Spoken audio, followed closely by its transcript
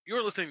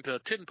You're listening to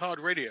Tin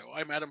Pod Radio.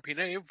 I'm Adam P.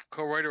 Nave,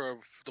 co-writer of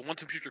The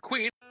Once and Future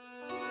Queen.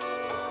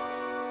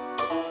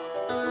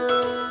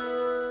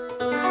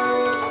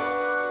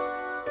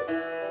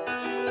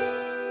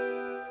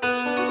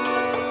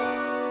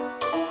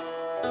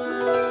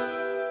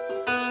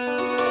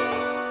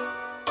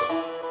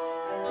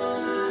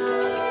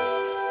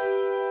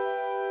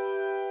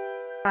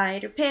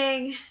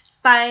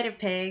 Spider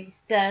Pig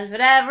does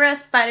whatever a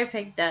Spider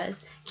Pig does.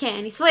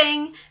 Can he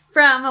swing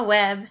from a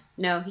web?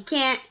 No, he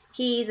can't.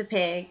 He's a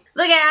pig.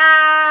 Look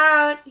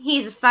out!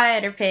 He's a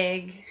Spider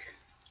Pig.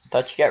 I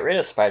thought you got rid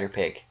of Spider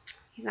Pig.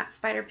 He's not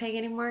Spider Pig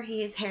anymore.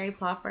 He is Harry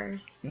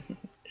Ploppers.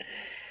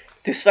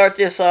 To start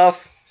this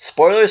off,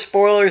 spoilers.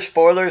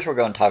 We're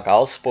going to talk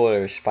all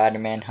spoilers,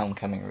 Spider-Man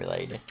Homecoming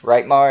related.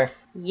 Right, Mar?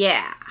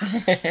 Yeah.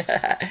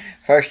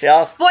 First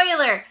off...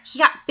 Spoiler! He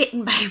got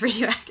bitten by a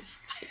radioactive spider.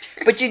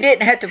 But you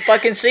didn't have to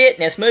fucking see it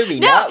in this movie.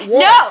 No, not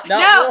once. No,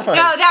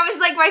 that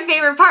was like my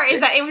favorite part,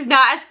 is that it was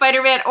not a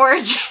Spider-Man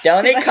origin. The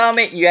only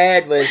comment you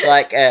had was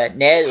like,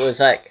 Ned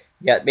was like,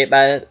 got bit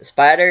by a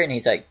spider, and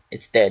he's like,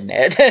 it's dead,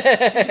 Ned.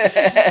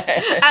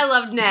 I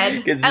loved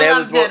Ned. Because Ned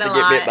was wanting to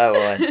get bit by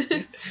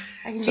one.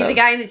 I can be the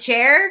guy in the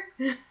chair.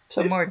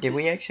 So, Mar, did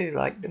we actually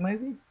like the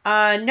movie?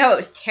 No, it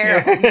was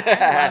terrible.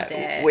 I loved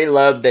it. We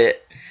loved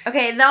it.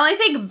 Okay, the only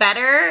thing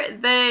better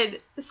than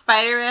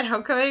Spider-Man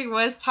Homecoming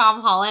was Tom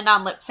Holland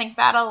on Lip Sync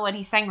Battle when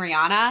he sang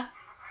Rihanna.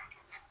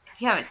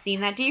 If you haven't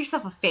seen that, do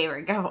yourself a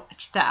favor. Go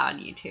watch that on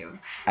YouTube.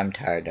 I'm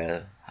tired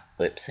of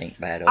Lip Sync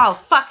Battles. Oh,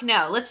 fuck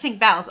no. Lip Sync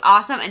Battle is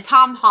awesome, and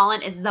Tom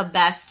Holland is the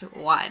best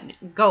one.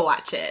 Go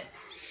watch it.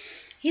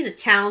 He's a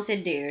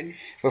talented dude.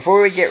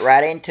 Before we get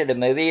right into the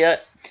movie,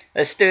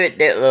 let's do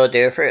it a little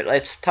different.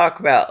 Let's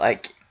talk about,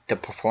 like, the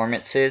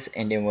performances,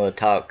 and then we'll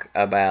talk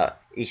about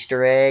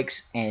Easter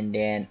eggs, and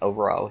then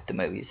overall with the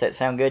movie. Does that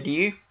sound good to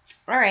you?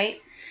 All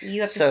right.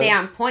 You have to stay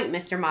on point,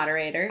 Mr.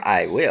 Moderator.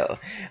 I will.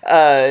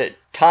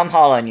 Tom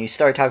Holland, you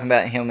start talking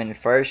about him in the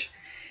first.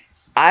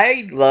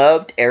 I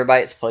loved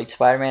everybody that's played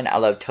Spider-Man. I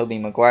loved Tobey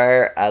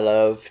Maguire. I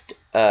loved,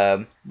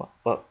 what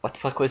the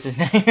fuck was his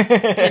name?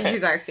 Andrew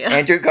Garfield.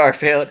 Andrew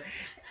Garfield.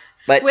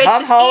 But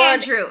Tom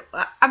Holland... Andrew,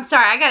 I'm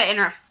sorry, I gotta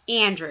interrupt.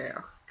 Andrew,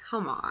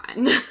 come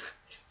on.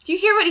 Do you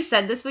hear what he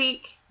said this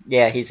week?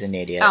 Yeah, he's an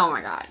idiot. Oh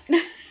my god.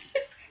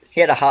 He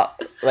had a hot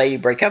lady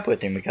break up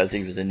with him because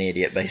he was an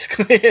idiot,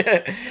 basically.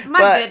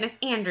 Goodness,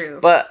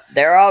 Andrew. But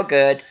they're all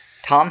good.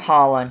 Tom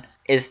Holland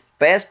is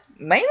best,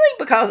 mainly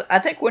because I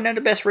think one of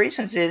the best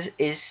reasons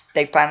is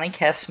they finally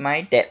cast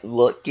somebody that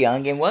looked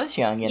young and was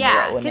young in the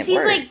role. Yeah, because he's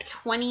like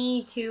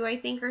 22, I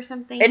think, or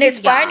something. And he's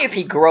it's fine if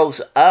he grows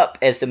up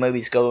as the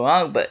movies go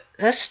along, but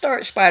let's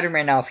start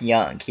Spider-Man off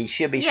young. He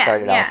should be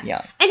started off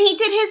young. And he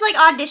did his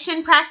like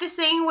audition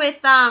practicing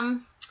with the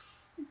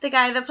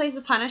guy that plays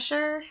the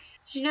Punisher.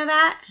 Did you know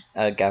that?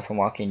 A guy from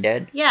Walking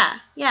Dead? Yeah.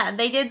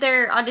 They did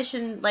their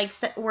audition, like,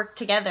 work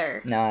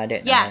together. No, I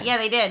didn't know that. Yeah,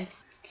 they did.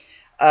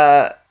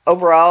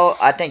 Overall,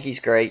 I think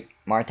he's great.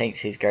 Mar thinks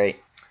he's great.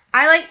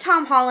 I like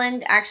Tom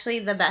Holland, actually,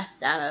 the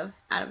best out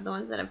of the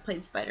ones that have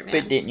played Spider-Man.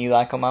 But didn't you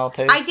like them all,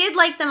 too? I did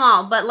like them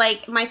all, but,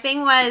 like, my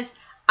thing was,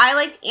 I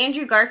liked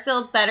Andrew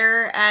Garfield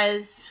better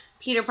as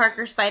Peter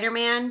Parker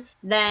Spider-Man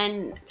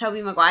than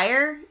Tobey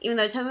Maguire, even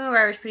though Tobey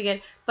Maguire was pretty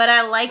good. But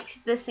I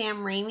liked the Sam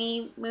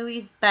Raimi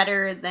movies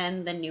better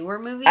than the newer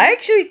movies. I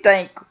actually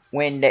think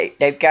when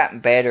they've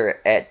gotten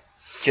better at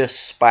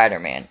just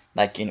Spider-Man,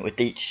 like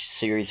with each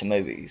series of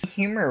movies.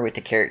 Humor with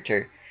the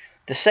character.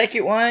 The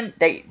second one,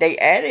 they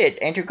added,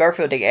 Andrew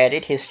Garfield, they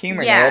added his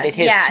humor. Yeah, they added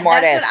his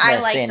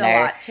smart-assness in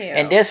there. Lot too.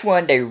 And this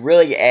one, they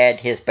really add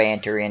his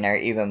banter in there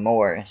even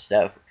more and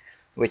stuff,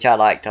 which I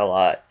liked a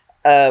lot.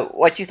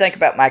 What you think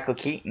about Michael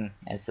Keaton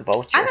as the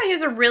Vulture? I thought he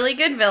was a really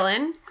good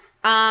villain.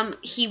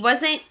 He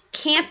wasn't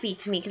campy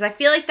to me, because I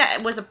feel like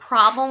that was a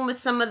problem with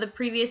some of the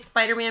previous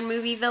Spider-Man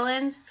movie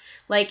villains.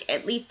 Like,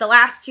 at least the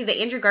last two, the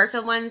Andrew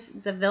Garfield ones,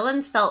 the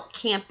villains felt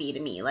campy to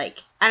me. Like,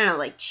 I don't know,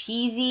 like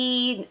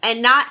cheesy,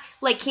 and not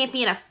like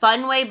campy in a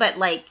fun way, but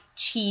like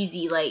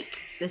cheesy, like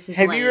this is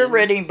Have lame. you ever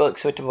read any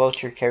books with the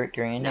Vulture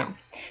character in No.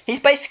 it? He's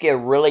basically a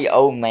really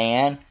old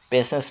man,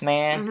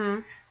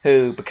 businessman,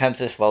 who becomes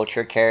this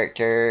Vulture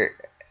character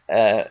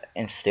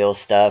and steals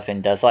stuff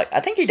and does, like, I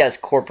think he does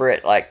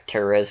corporate, like,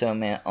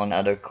 terrorism on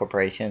other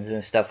corporations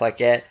and stuff like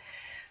that.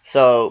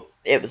 So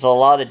it was a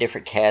lot of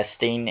different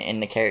casting in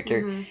the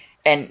character.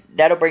 And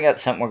that'll bring up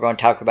something we're going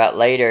to talk about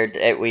later,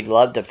 that we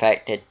love the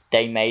fact that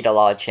they made a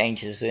lot of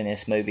changes in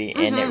this movie,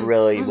 and it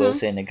really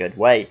was in a good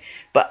way.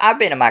 But I've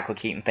been a Michael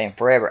Keaton fan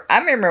forever. I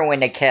remember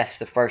when they cast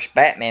the first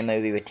Batman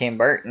movie with Tim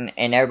Burton,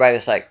 and everybody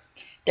was like,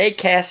 they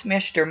cast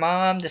Mr.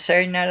 Mom, the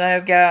Saturday Night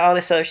Live guy, all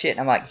this other shit. And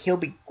I'm like, he'll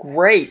be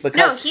great. Because,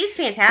 no, he's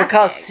fantastic.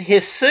 Because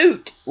his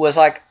suit was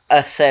like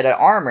a set of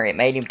armor. It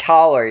made him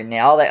taller and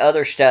all that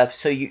other stuff.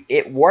 So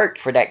it worked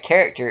for that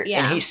character.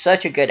 Yeah. And he's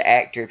such a good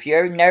actor. If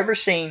you've never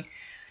seen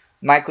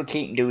Michael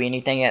Keaton do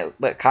anything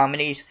but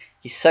comedies,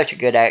 he's such a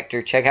good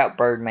actor. Check out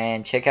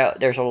Birdman.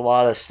 There's a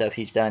lot of stuff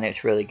he's done.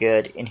 It's really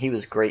good. And he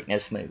was great in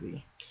this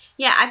movie.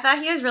 Yeah, I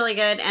thought he was really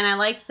good. And I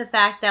liked the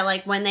fact that,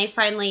 like, when they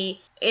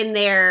finally, in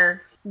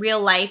their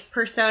real life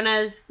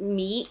personas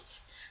meet,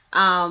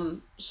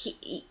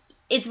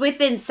 it's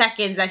within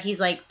seconds that he's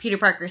like Peter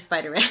Parker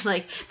Spider-Man.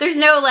 Like, there's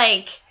no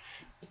like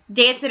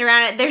dancing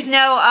around it. There's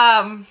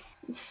no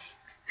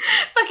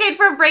fucking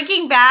from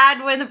Breaking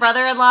Bad when the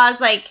brother-in-law is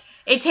like,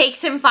 it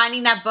takes him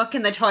finding that book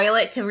in the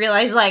toilet to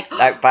realize like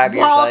 5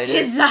 years Walt later.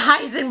 is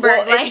Heisenberg.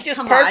 Well, like, it's just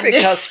come perfect on.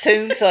 because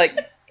Toon's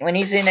like, when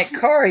he's in that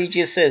car, he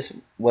just says,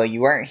 well,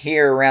 you weren't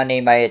here around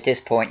anybody at this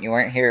point. You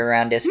weren't here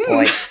around this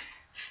point.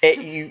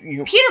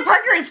 Peter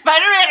Parker and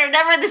Spider-Man are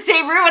never in the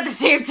same room at the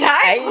same time.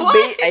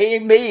 A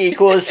and B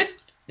equals,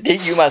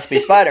 you must be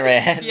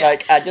Spider-Man. Yeah.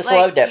 Like, I just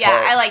loved that part.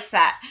 Yeah, I liked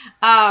that.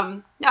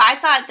 No, I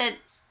thought that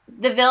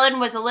the villain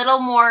was a little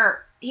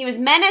more, he was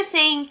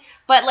menacing,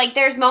 but like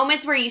there's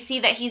moments where you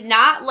see that he's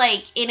not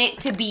like in it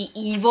to be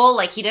evil.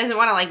 Like, he doesn't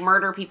want to like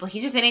murder people.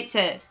 He's just in it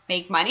to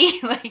make money.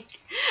 Like,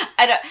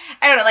 I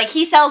don't know. Like,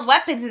 he sells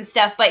weapons and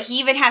stuff, but he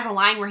even has a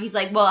line where he's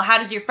like, well, how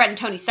does your friend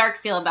Tony Stark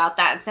feel about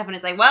that and stuff? And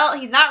it's like, well,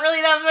 he's not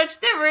really that much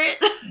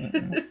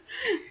different.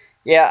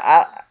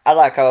 Yeah, I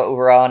like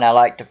overall, and I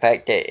like the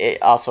fact that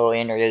it also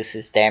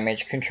introduces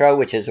Damage Control,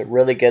 which is a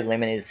really good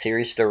limited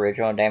series, the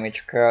original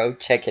Damage Control.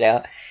 Check it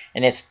out.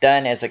 And it's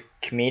done as a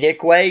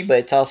comedic way, but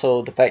it's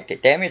also the fact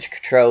that Damage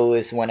Control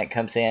is when it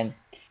comes in.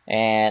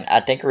 And I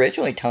think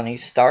originally Tony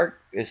Stark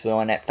is the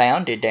one that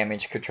founded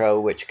Damage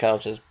Control, which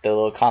causes the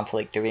little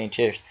conflict of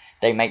interest.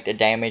 They make the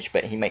damage,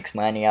 but he makes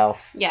money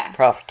off,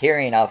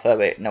 profiteering off of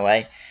it in a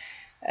way.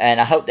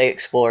 And I hope they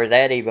explore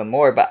that even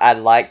more, but I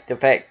like the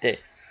fact that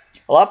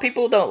a lot of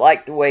people don't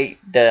like the way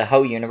the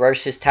whole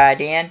universe is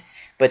tied in,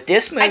 but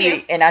this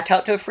movie, and I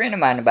talked to a friend of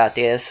mine about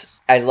this,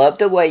 I love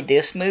the way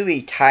this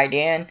movie tied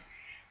in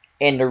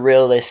the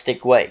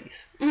realistic ways.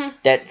 Mm-hmm.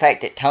 That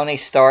fact that Tony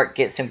Stark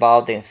gets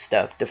involved in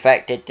stuff, the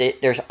fact that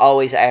there's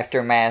always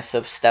aftermaths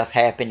of stuff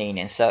happening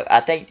and stuff.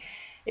 I think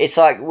it's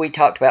like we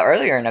talked about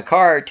earlier in the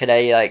car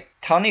today, like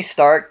Tony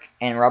Stark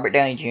and Robert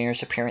Downey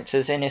Jr.'s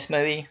appearances in this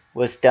movie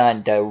was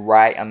done the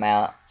right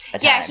amount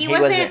of time. Yeah, he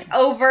wasn't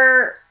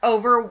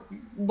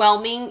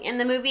overwhelming in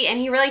the movie, and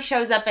he really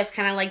shows up as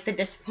kind of like the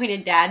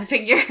disappointed dad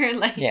figure.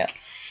 Like,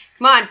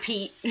 come on,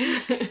 Pete.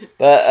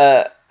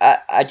 But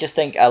I just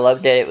think I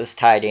love that it was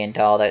tied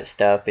into all that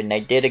stuff, and they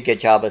did a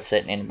good job of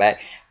sitting in the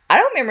back. I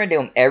don't remember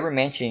them ever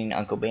mentioning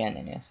Uncle Ben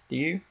in this. Do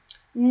you?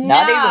 No,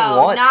 not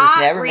even once. It's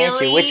never really.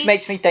 mentioned, which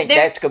makes me think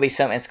that's going to be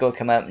something that's going to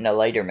come up in the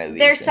later movies.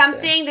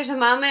 There's a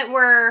moment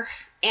where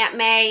Aunt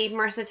May,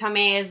 Marissa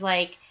Tomei, is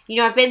like,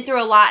 I've been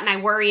through a lot and I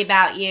worry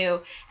about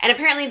you. And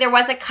apparently there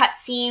was a cut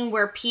scene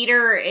where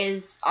Peter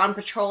is on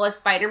patrol as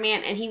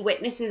Spider-Man and he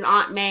witnesses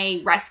Aunt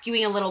May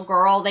rescuing a little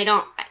girl. They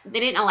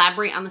didn't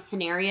elaborate on the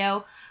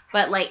scenario,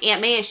 but like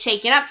Aunt May is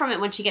shaken up from it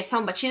when she gets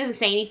home, but she doesn't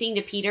say anything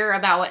to Peter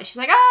about what, she's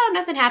like, oh,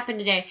 nothing happened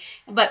today.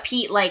 But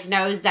Pete like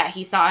knows that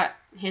he saw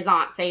his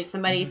aunt save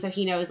somebody, so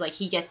he knows like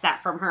he gets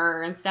that from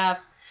her and stuff.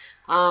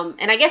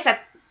 And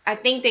I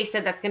think they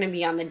said that's going to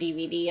be on the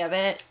DVD of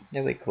it.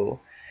 That'd be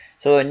cool.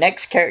 So the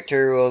next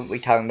character we'll be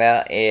talking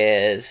about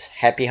is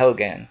Happy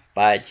Hogan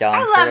by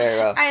John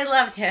Ferrero. I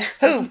loved him.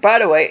 Who, by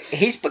the way,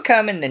 he's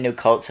becoming the new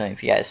Colson,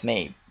 if you ask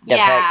me. The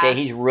fact that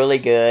he's really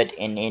good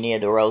in any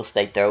of the roles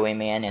they throw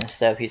him in and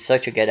stuff. He's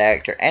such a good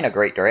actor and a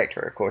great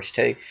director, of course,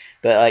 too.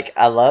 But like,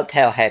 I loved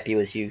how Happy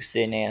was used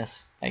in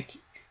this. Like,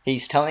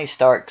 he's Tony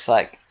Stark's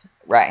like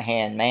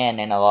right-hand man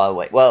in a lot of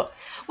ways. Well,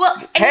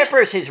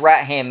 Pepper's his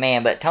right-hand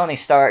man, but Tony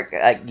Stark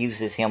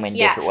uses him in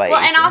different ways. Well,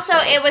 and also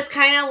it was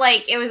kind of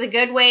like, it was a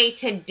good way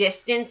to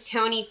distance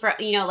Tony from,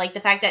 like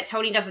the fact that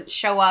Tony doesn't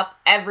show up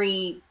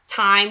every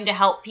time to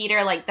help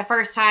Peter. Like the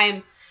first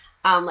time,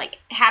 like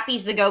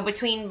Happy's the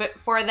go-between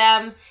for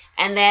them,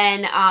 and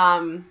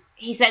then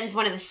he sends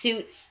one of the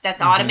suits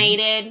that's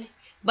automated,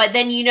 but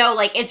then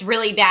like it's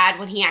really bad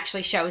when he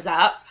actually shows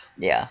up.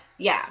 Yeah.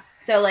 Yeah.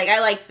 So like I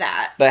liked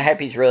that. But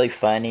Happy's really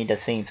funny, the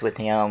scenes with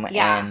him,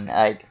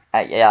 and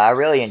I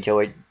really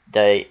enjoyed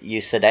the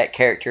use of that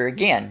character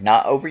again,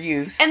 not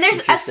overused. And there's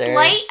a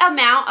slight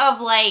amount of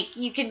like,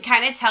 you can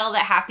kind of tell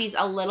that Happy's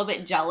a little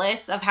bit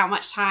jealous of how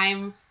much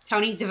time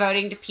Tony's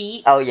devoting to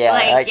Pete. Oh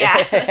yeah,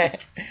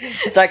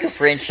 it's like a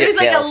friendship. There's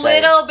like a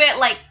little bit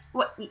like,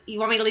 what, you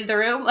want me to leave the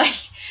room? Like,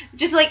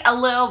 just like a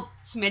little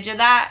smidge of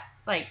that,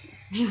 like.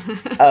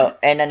 Oh,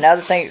 and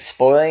another thing,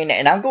 spoiling,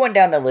 and I'm going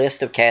down the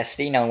list of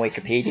casting on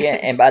Wikipedia,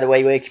 and by the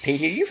way,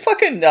 Wikipedia, you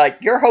fucking,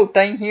 like, your whole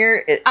thing here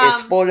is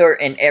spoiler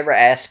in every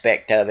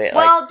aspect of it.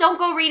 Well, like, don't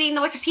go reading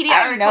the Wikipedia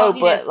article. I know,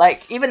 but,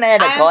 like, even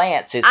at a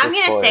glance, it's I'm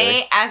going to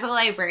say, as a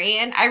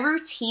librarian, I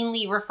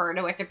routinely refer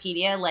to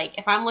Wikipedia. Like,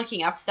 if I'm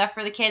looking up stuff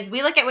for the kids,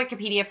 we look at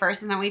Wikipedia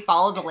first, and then we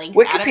follow the links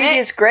out of it. Wikipedia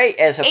is great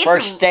as a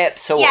first step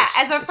source. Yeah,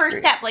 as a first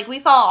step. Like, we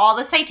follow all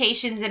the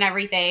citations and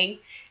everything,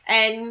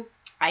 and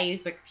I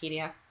use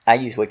Wikipedia. I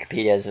use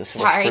Wikipedia as a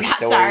source for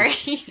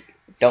stories.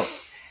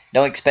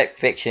 Don't expect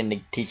fiction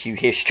to teach you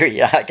history.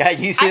 Like, I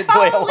use it the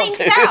way I want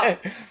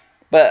to.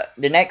 But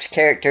the next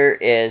character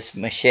is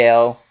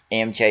Michelle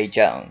MJ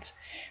Jones,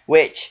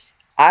 which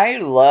I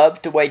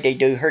love the way they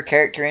do her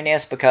character in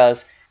this,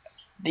 because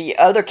the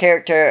other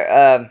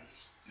character,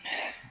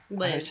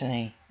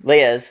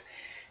 Liz,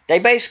 They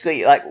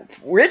basically, like,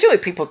 originally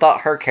people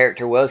thought her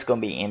character was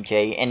going to be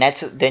MJ, and that's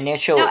the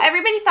initial... No,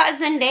 everybody thought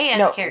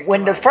Zendaya's character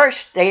when was. the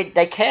first,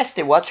 they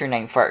casted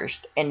what's-her-name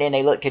first, and then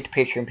they looked at the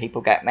picture and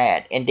people got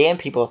mad. And then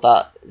people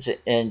thought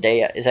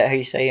Zendaya, is that how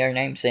you say her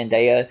name?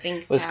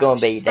 Zendaya was going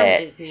to be She's from that.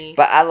 Disney.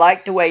 But I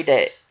like the way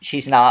that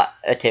she's not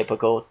a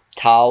typical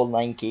tall,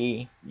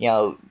 lanky,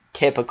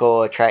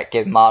 typical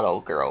attractive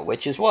model girl,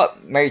 which is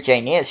what Mary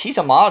Jane is. She's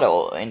a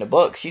model in the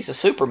book. She's a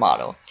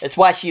supermodel. That's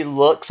why she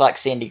looks like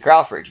Cindy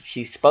Crawford.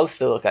 She's supposed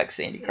to look like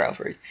Cindy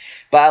Crawford.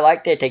 But I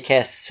like that they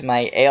cast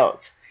somebody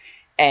else.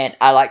 And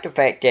I like the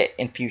fact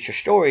that in future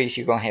stories,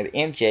 you're going to have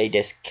MJ,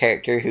 this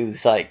character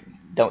who's like,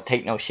 don't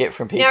take no shit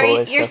from people.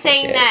 Now, you're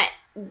saying that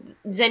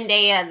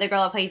Zendaya, the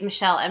girl that plays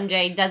Michelle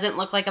MJ, doesn't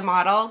look like a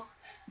model?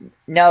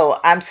 No,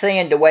 I'm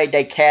saying the way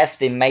they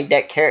cast and made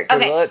that character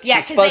look. Yeah,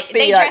 because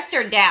they dressed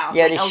her down.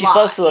 Yeah, she's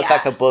supposed to look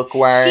like a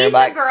bookworm. She's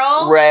like the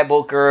girl,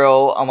 rebel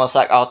girl, almost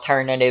like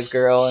alternative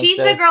girl. She's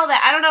the girl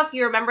that, I don't know if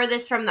you remember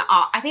this from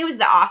I think it was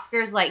the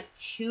Oscars like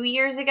 2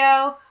 years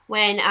ago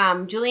when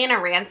Juliana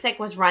Rancic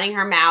was running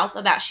her mouth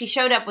about, she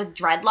showed up with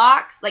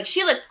dreadlocks. Like,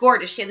 she looked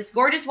gorgeous. She had this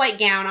gorgeous white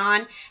gown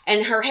on,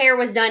 and her hair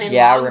was done in long dreadlocks.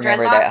 Yeah, I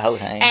remember that whole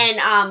thing.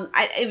 And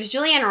it was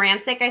Juliana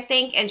Rancic, I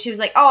think, and she was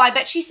like, oh, I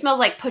bet she smells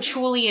like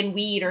patchouli and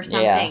weed or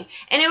something. Yeah.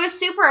 And it was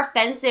super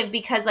offensive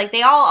because, like,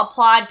 they all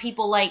applaud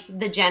people like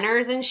the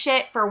Jenners and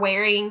shit for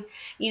wearing,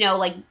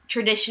 like,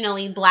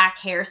 traditionally black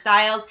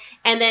hairstyles.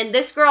 And then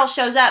this girl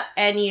shows up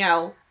and,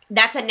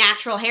 that's a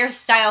natural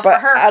hairstyle for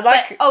her.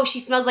 But she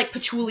smells like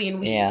patchouli and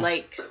weed. Yeah.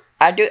 Like,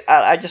 I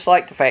just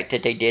like the fact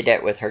that they did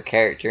that with her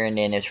character, and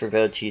then it's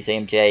revealed she's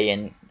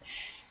MJ.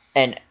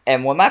 And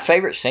one of my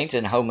favorite scenes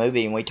in the whole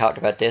movie, and we talked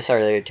about this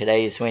earlier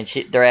today, is when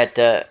they're at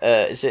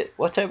the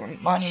what's that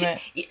monument?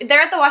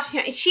 They're at the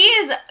Washington. She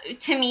is,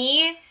 to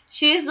me,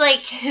 she's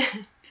like.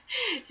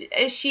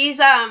 She's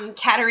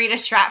Katarina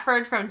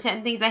Stratford from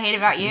 10 Things I Hate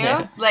About You.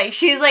 Yeah. Like,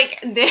 she's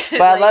like...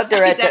 But I love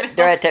they're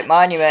at that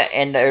monument,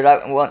 and they're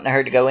like wanting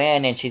her to go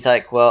in, and she's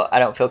like, well, I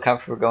don't feel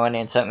comfortable going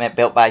in something that's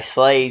built by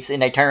slaves.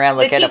 And they turn around and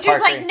look at a park ranger.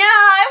 The teacher's like, no,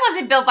 it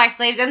wasn't built by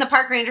slaves. And the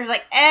park ranger's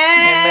like,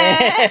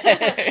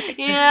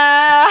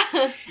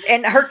 yeah.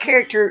 And her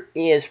character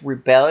is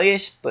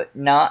rebellious, but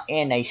not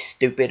in a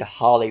stupid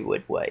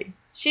Hollywood way.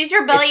 She's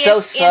rebellious so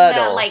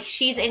subtle. In the, like,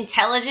 she's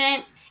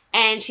intelligent.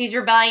 And she's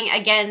rebelling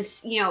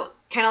against, kind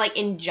of like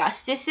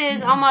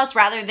injustices almost,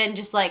 rather than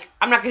just like,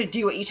 I'm not going to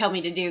do what you tell me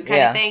to do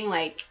kind of thing.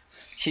 Like,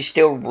 she's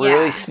still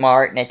really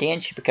smart, and at the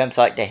end she becomes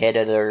like the head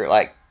of their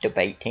like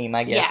debate team,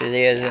 I guess it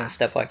is, and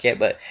stuff like that.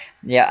 But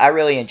yeah, I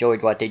really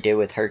enjoyed what they did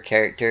with her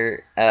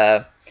character.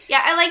 I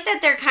like that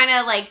they're kind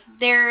of like,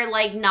 they're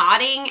like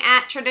nodding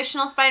at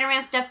traditional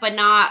Spider-Man stuff, but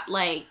not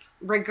like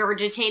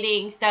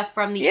regurgitating stuff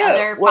from the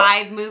other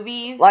 5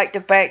 movies. Like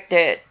the fact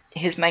that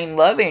his main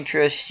love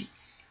interest,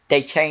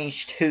 they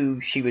changed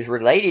who she was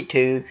related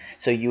to,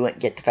 so you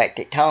wouldn't get the fact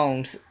that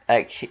Tomes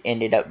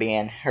ended up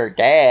being her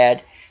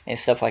dad and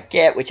stuff like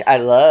that, which I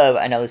love.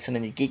 I know some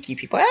of the geeky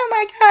people, oh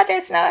my god,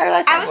 that's not her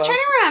last name. I was trying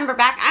to remember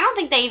back. I don't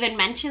think they even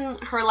mentioned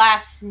her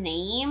last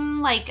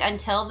name, like,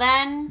 until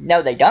then.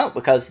 No, they don't,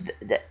 because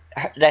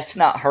that's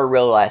not her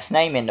real last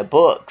name in the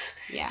books.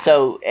 Yeah.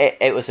 So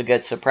it was a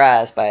good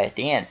surprise at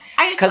the end.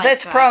 Because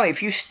that's the problem.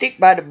 If you stick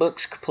by the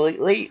books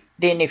completely,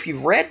 then if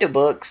you've read the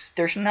books,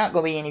 there's not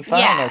going to be any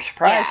fun or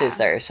surprises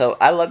there. So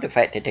I love the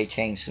fact that they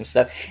changed some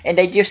stuff. And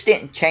they just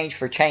didn't change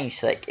for change's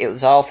sake. It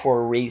was all for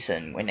a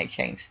reason when they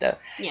changed stuff.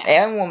 Yeah.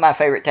 And one of my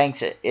favorite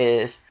things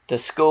is the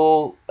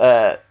school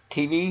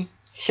TV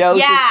shows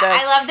and stuff. Yeah,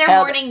 I love their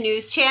morning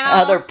news channel.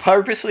 How they're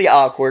purposely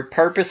awkward,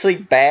 purposely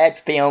bad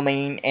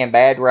filming and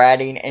bad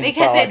writing, and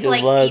because it's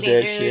like love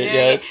that shit.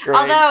 Yeah, it's great.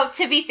 Although,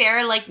 to be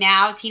fair, like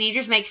now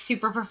teenagers make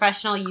super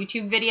professional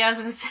YouTube videos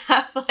and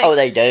stuff. Like, oh,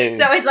 they do.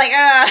 So it's like,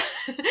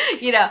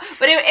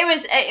 but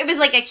it was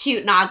like a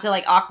cute nod to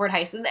like awkward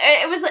high school.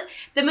 It was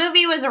the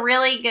movie was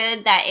really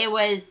good. That it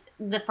was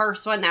the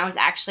first one that was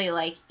actually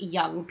like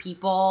young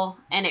people,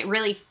 and it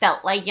really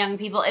felt like young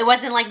people. It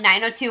wasn't like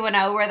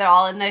 90210 where they're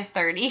all in their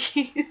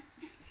 30s,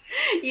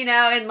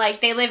 and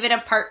like they live in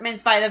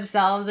apartments by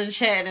themselves and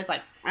shit, and it's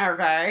like,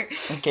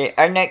 okay,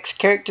 our next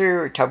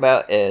character we're talking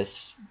about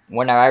is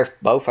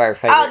both our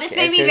favorite. Oh, this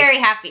made me very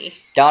happy.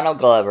 Donald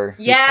Glover.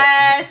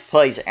 Yes.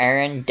 Plays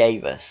Aaron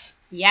Davis.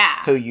 Yeah.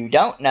 Who you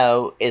don't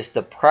know is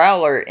the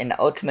Prowler in the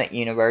Ultimate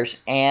Universe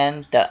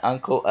and the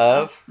uncle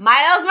of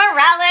Miles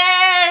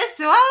Morales.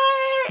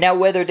 What? Now,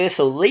 whether this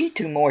will lead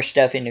to more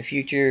stuff in the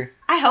future,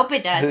 I hope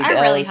it does.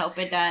 I really hope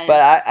it does.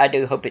 But I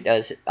do hope it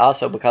does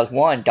also because,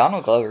 one,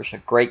 Donald Glover's a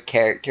great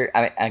character.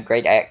 A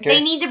great actor.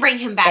 They need to bring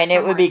him back. And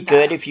it would be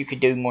good if you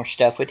could do more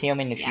stuff with him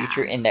in the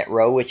future in that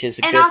role, which is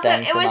a good thing.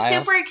 And also, it was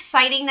super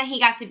exciting that he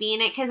got to be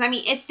in it because, I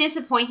mean, it's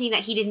disappointing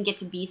that he didn't get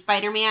to be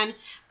Spider-Man,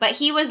 but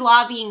he was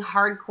lobbying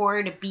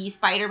hardcore to be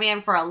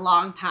Spider-Man for a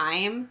long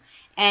time.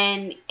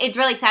 And it's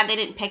really sad they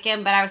didn't pick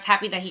him, but I was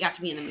happy that he got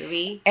to be in the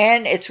movie.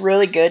 And it's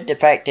really good the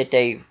fact that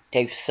they've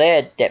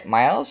said that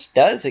Miles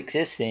does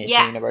exist in this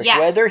universe. Yeah.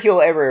 Whether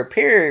he'll ever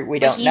appear, we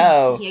don't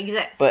know. He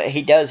exists. But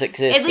he does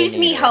exist. It leaves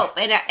me hope.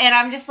 And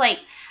I'm just like,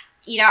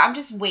 I'm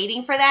just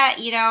waiting for that,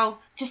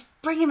 just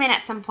bring him in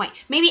at some point.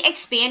 Maybe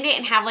expand it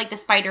and have, like, the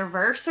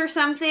Spider-Verse or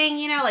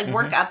something,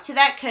 work up to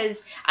that,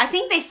 because I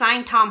think they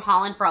signed Tom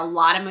Holland for a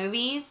lot of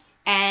movies.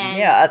 And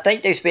yeah, I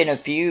think there's been a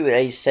few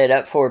that he's set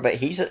up for, but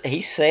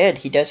he said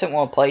he doesn't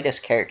want to play this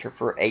character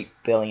for 8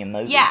 billion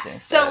movies. Yeah,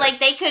 and so, stuff. like,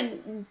 they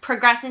could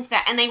progress into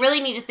that, and they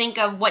really need to think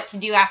of what to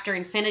do after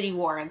Infinity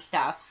War and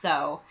stuff,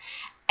 so...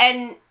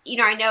 And,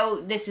 I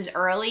know this is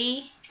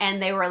early,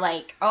 and they were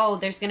like, oh,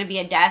 there's going to be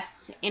a death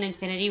in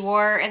Infinity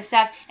War and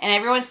stuff, and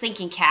everyone's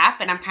thinking Cap,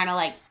 and I'm kind of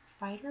like,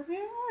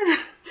 Spider-Man?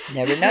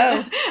 Never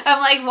know. I'm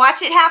like,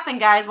 watch it happen,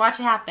 guys, watch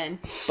it happen.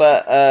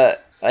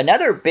 But,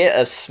 another bit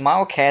of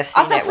small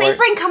casting. Also, please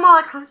bring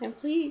Kamala Khan,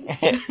 please.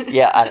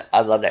 Yeah,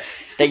 I love that.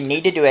 They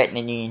need to do it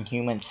in the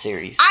Inhuman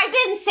series. I've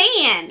been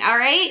saying, all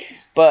right?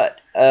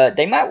 But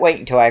they might wait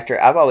until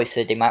after. I've always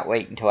said they might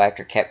wait until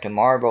after Captain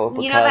Marvel.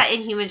 Because, that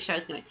Inhuman show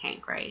is going to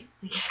tank, right?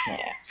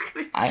 Yeah,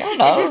 I don't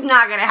know. It's just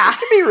not going to happen.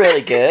 It could be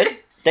really good.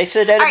 They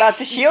said that about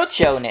the S.H.I.E.L.D.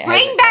 show. And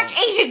bring back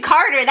Agent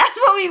Carter. That's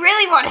what we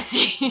really want to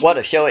see. What,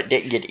 a show it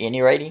didn't get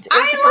any ratings?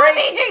 I love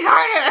Agent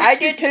Carter. I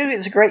did too.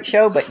 It's a great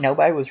show, but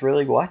nobody was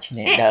really watching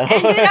it. It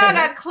ended on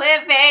a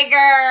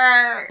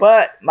cliffhanger.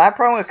 But my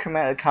problem with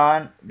Kamala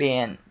Khan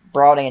being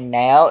brought in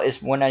now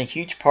is one of the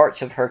huge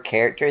parts of her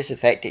character is the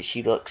fact that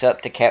she looks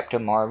up to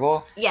Captain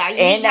Marvel. Yeah, you in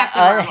need an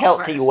Captain Marvel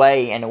unhealthy first.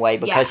 way, in a way,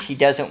 because Yeah. she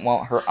doesn't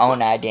want her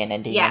own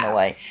identity in Yeah. a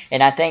way.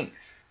 And I think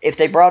if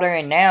they brought her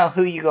in now,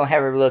 who you gonna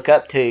have her look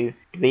up to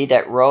be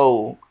that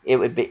role? It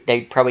would be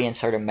they'd probably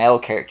insert a male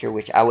character,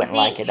 which I wouldn't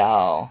like at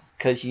all,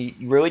 because you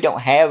really don't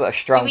have a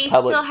strong Do we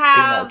public still have,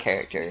 female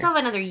character. We still have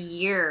another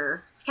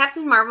year. Is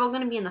Captain Marvel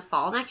going to be in the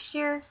fall next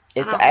year?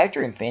 It's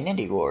after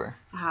Infinity War,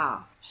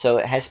 Oh. so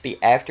it has to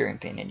be after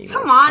Infinity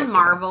War. Come on, Captain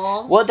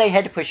Marvel. Well, they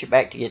had to push it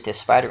back to get this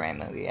Spider-Man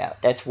movie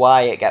out. That's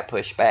why it got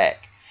pushed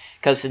back.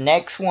 Because the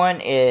next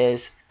one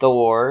is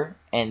Thor,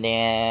 and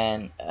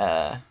then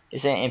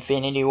is it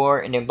Infinity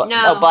War, and then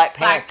Black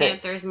Panther,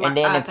 Panther's and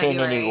then Infinity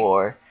February.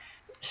 War.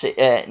 So,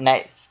 and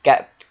that's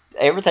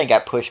everything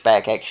got pushed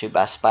back actually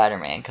by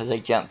Spider-Man because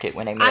they jumped it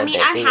when they made I mean,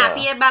 that I'm deal.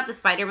 happy about the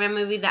Spider-Man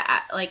movie.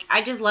 That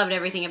I just loved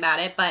everything about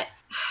it, but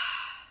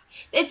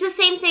it's the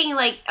same thing.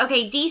 Like,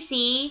 okay,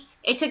 DC,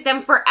 it took them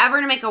forever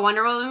to make a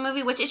Wonder Woman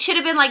movie, which it should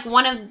have been like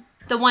one of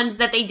the ones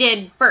that they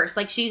did first.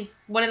 Like, she's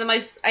one of the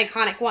most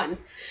iconic ones.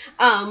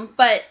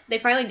 But they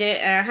finally did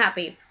it, and I'm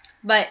happy.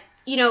 But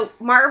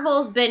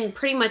Marvel's been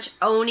pretty much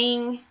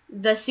owning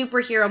the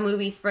superhero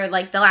movies for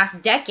like the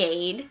last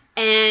decade,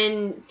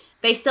 and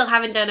they still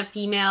haven't done a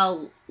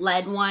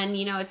female-led one.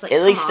 It's like,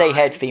 at least they on.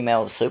 had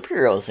female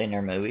superheroes in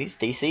their movies.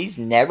 DC's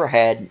never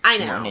had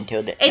one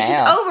until now. It's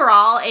just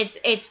overall,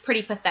 it's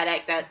pretty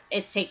pathetic that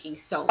it's taking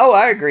so long. Oh,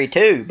 I agree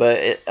too,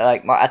 but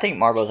I think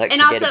Marvel's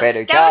actually did a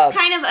better job. That was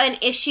kind of an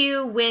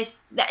issue with.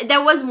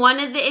 That was one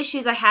of the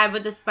issues I had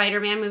with the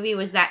Spider-Man movie,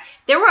 was that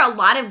there were a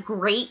lot of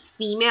great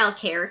female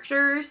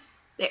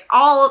characters. They're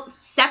all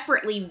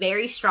separately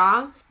very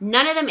strong.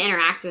 None of them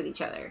interact with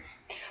each other,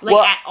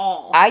 at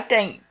all. I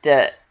think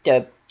the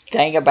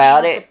thing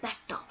about it. The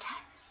Bechdel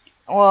test.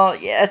 Well,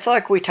 yeah, it's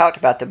like we talked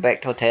about the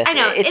Bechdel test. I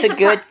know, it's a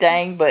good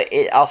thing, but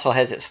it also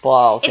has its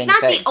flaws. It's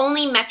not the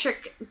only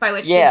metric by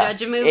which to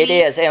judge a movie. It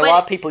is, and a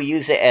lot of people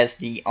use it as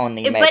the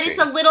only metric. But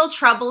it's a little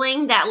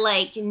troubling that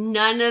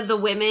none of the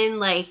women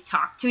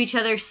talk to each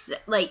other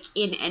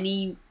in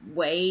any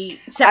way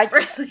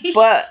separately.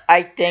 But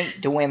I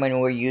think the women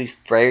were used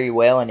very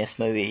well in this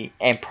movie,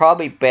 and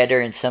probably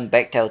better in some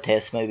Bechdel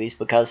test movies,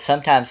 because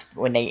sometimes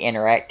when they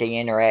interact.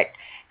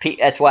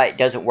 That's why it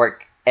doesn't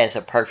work as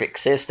a perfect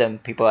system.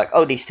 People are like,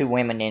 oh, these two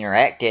women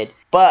interacted,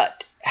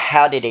 but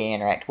how did they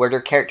interact? Were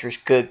their characters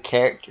good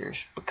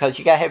characters? Because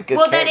you gotta have good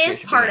characters. Well, that is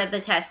part of the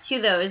test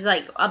too, though, is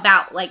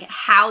about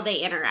how they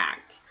interact.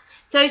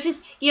 So it's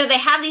just, they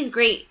have these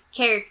great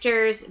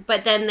characters,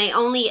 but then they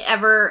only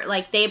ever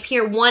they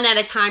appear one at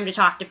a time to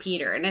talk to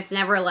Peter, and it's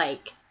never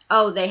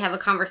oh, they have a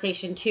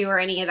conversation too, or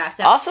any of that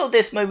stuff. Also,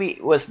 this movie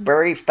was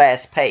very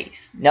fast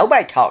paced.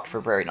 Nobody talked for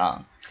very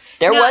long.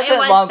 There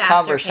wasn't long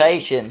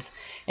conversations. Paced.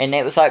 And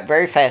it was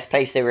very fast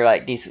paced. They were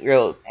these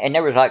real, and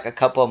there was a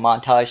couple of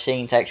montage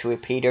scenes actually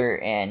with Peter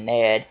and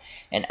Ned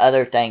and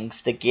other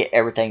things to get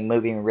everything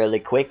moving really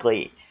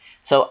quickly.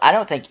 So I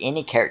don't think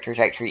any characters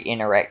actually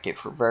interacted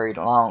for very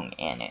long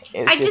in it.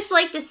 I just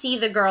like to see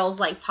the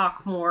girls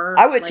talk more.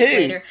 I would too.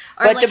 Later.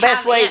 Or but the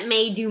best way Aunt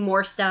May do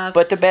more stuff.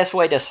 But the best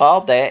way to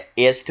solve that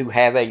is to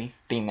have a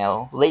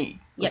female lead.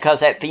 Yep.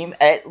 Because that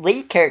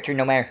lead character,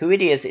 no matter who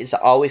it is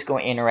always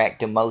going to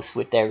interact the most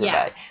with everybody.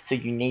 Yeah. So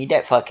you need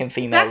that fucking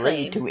female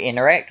lead to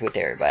interact with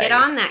everybody. Get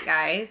on that,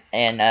 guys.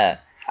 And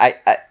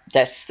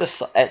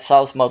that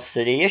solves most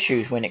of the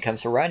issues when it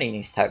comes to writing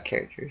these type of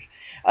characters.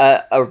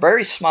 A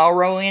very small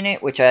role in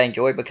it, which I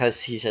enjoyed because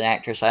she's an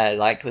actress I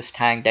liked, was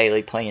Tyne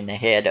Daly playing the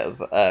head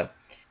of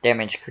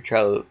Damage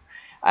Control.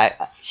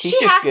 She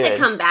has good. To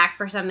come back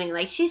for something.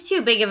 She's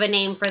too big of a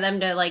name for them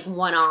to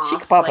one off. She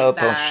could pop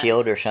up on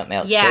S.H.I.E.L.D. or something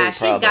else. Yeah, too,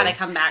 she's got to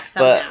come back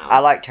somehow. But I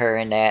liked her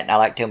in that, and I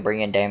liked him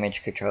bringing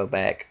Damage Control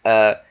back.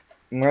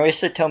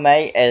 Marissa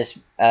Tomei as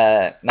May.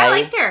 I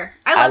liked her.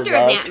 I loved her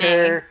as Aunt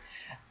May.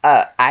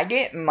 I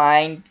didn't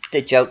mind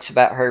the jokes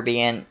about her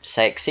being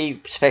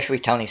sexy, especially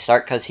Tony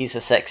Stark, because he's a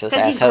sexist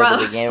asshole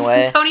to begin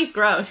with. Tony's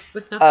gross.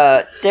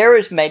 There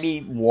was maybe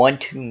one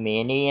too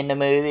many in the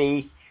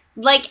movie.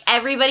 Like,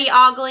 everybody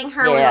ogling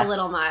her was a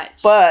little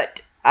much.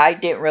 But I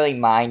didn't really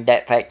mind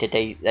that fact that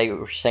they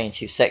were saying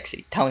she's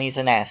sexy. Tony's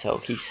an asshole.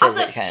 He says also,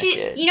 that kind of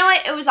shit. You know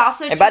what? It was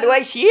also... And by the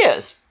way, she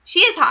is.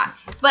 She is hot.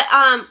 But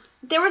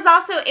there was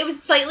also... It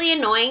was slightly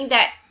annoying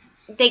that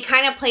they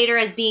kind of played her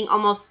as being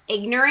almost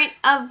ignorant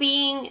of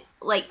being,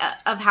 like,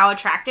 of how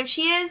attractive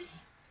she is.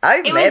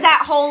 It was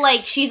that whole,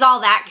 like, she's all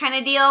that kind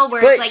of deal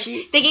where it's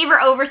like they gave her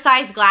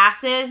oversized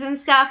glasses and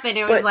stuff, and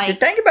it was like... the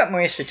thing about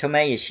Marissa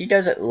Tomei is she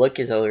doesn't look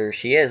as old as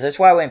she is. That's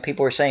why when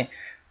people were saying,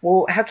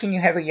 well, how can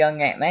you have a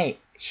young Aunt May?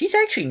 She's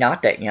actually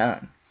not that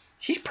young.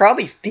 She's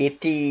probably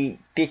 50,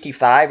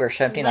 55 or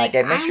something like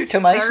that. Mr.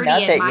 Tomei's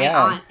not that young.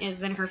 My aunt is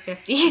in her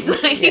 50s.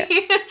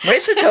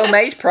 Marissa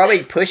Tomei's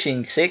probably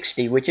pushing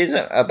 60, which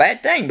isn't a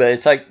bad thing, but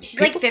it's like... She's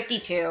like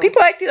 52.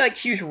 People acting like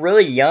she was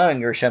really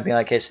young or something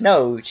like this.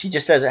 No, she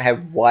just doesn't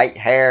have white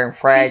hair and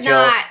fragile. She's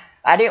not.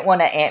 I didn't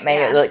want an Aunt May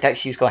that looked like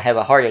she was going to have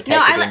a heart attack.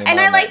 No,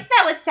 I liked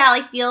that with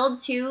Sally Field,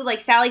 too. Like,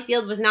 Sally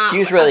Field was not she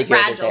was really a good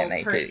fragile Aunt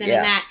May person too. Yeah.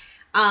 in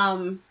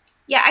that.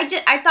 Yeah,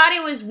 I thought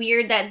it was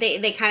weird that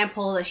they kind of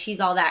pulled a she's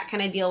all that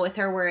kind of deal with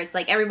her, where it's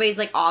like everybody's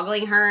like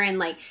ogling her and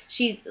like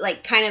she's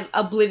like kind of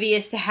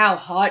oblivious to how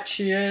hot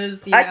she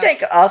is. I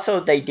think also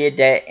they did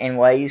that in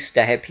ways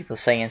to have people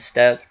saying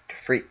stuff to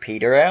freak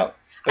Peter out.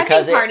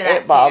 Because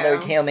it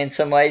bothered him in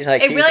some ways.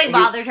 Like it really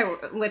bothered her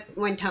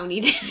when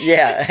Tony did.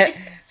 Yeah.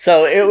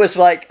 So it was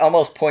like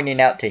almost pointing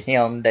out to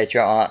him that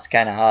your aunt's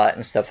kind of hot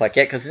and stuff like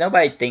that. Because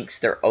nobody thinks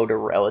their older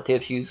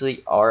relatives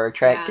usually are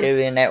attractive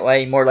in that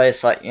way. More or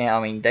less like,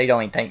 I mean, they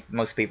don't even think,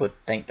 most people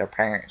think their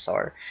parents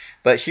are.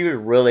 But she was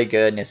really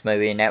good in this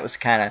movie, and that was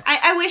kind of...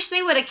 I wish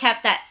they would have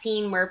kept that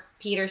scene where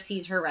Peter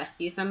sees her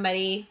rescue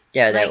somebody.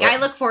 Yeah, like, I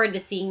look forward to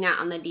seeing that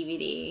on the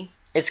DVD.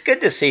 It's good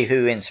to see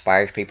who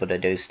inspires people to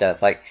do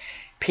stuff. Like...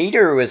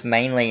 Peter was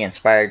mainly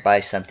inspired by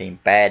something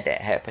bad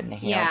that happened to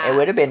him. Yeah. It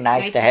would have been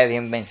nice to have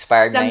him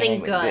inspired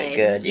something mainly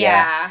good.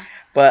 Yeah.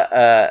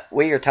 But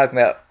we were talking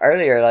about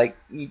earlier, like,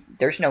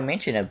 there's no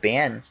mention of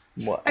Ben.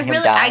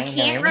 I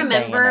can't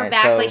remember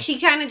back. So. Like, she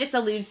kind of just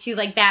alludes to,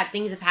 like, bad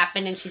things have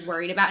happened and she's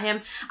worried about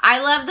him. I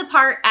love the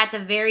part at the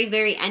very,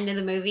 very end of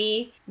the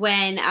movie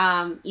when,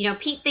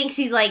 Pete thinks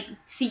he's, like,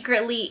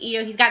 secretly,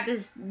 he's got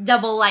this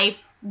double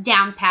life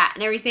down pat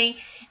and everything.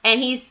 And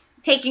he's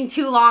taking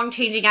too long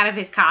changing out of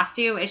his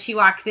costume, and she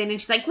walks in and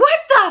she's like, "What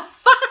the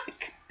fuck?"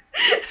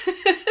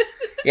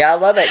 Yeah, I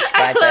love it.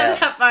 I love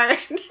that part.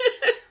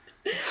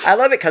 I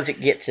love it because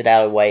it gets it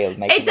out of the way of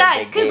making it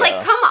does, because,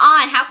 like, come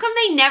on. How come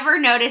they never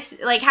notice,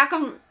 like, how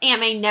come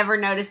Aunt May never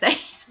noticed that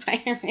he's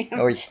Spider-Man?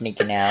 Or he's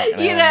sneaking out.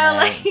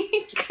 Like,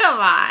 come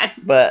on.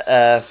 But,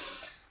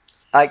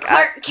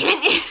 Clark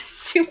Kent is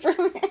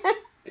Superman.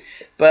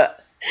 But...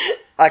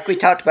 Like we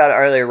talked about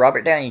earlier,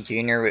 Robert Downey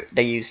Jr.,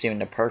 they used him in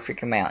the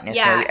perfect amount in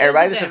this movie.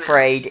 Everybody was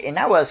afraid, and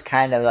I was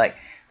kind of like,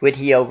 would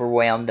he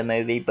overwhelm the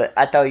movie? But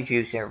I thought he was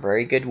used in a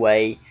very good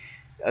way.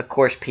 Of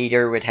course,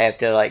 Peter would have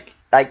to, like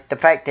the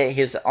fact that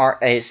his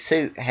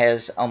suit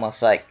has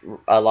almost, like,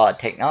 a lot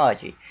of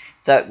technology.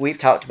 So we've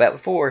talked about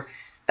before,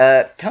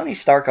 Tony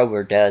Stark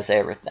overdoes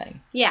everything.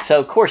 Yeah. So,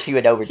 of course, he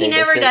would overdo the suit. He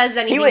never does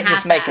anything. He wouldn't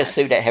just make a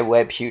suit that had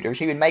web shooters.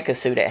 He would make a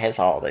suit that has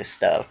all this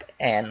stuff.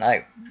 And,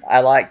 like,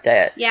 I like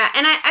that. Yeah,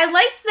 and I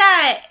liked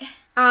that,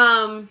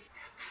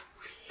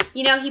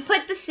 he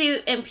put the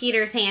suit in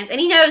Peter's hands. And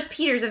he knows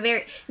Peter's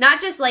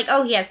not just, like,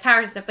 he has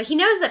powers and stuff, but he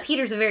knows that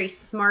Peter's a very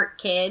smart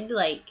kid,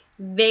 like,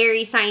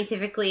 very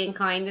scientifically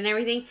inclined and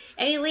everything.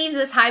 And he leaves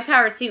this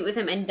high-powered suit with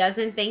him and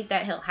doesn't think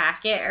that he'll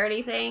hack it or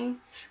anything.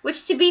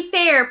 Which, to be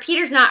fair,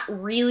 Peter's not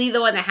really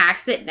the one that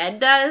hacks it. Ned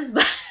does,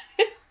 but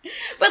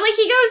like,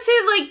 he goes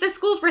to, like, the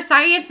school for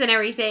science and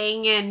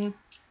everything, and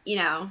you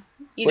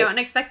don't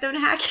expect them to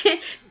hack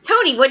it.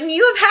 Tony, wouldn't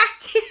you have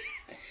hacked it?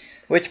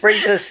 Which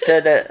brings us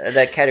to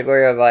the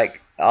category of,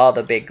 like, all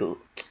the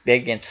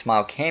big and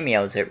small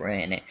cameos that were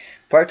in it.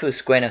 First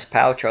was Gwyneth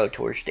Paltrow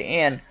towards the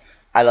end.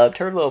 I loved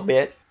her a little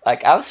bit.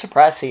 Like, I was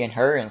surprised seeing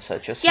her in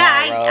such a small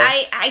role.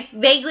 I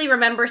vaguely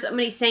remember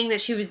somebody saying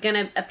that she was going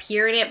to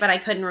appear in it, but I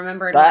couldn't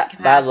remember in what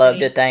capacity. But I loved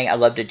the thing. I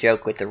loved the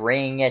joke with the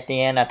ring at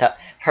the end. I thought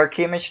her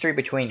chemistry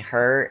between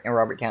her and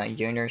Robert Downey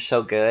Jr. is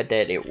so good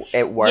that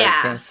it worked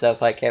and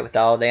stuff like that with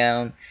all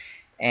them.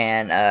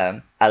 And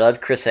I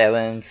loved Chris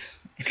Evans.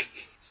 If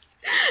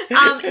you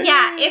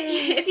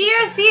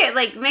guys see it,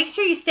 like, make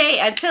sure you stay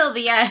until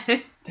the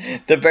end.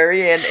 The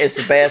very end is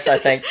the best, I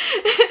think.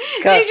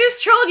 They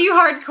just trolled you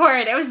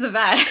hardcore, and it was the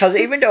best. Because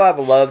even though I've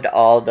loved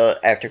all the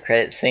after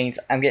credit scenes,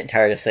 I'm getting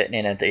tired of sitting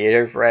in a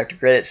theater for after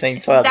credit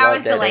scenes. So that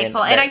was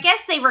delightful, and I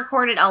guess they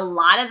recorded a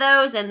lot of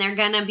those, and they're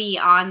gonna be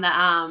on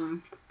the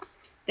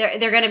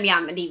they're gonna be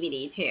on the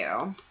DVD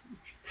too.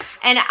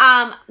 And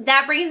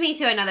that brings me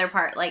to another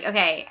part. Like,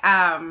 okay,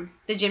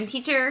 the gym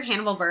teacher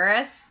Hannibal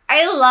Buress.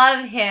 I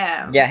love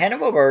him. Yeah,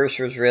 Hannibal Buress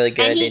was really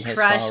good and he in his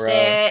small crushed role.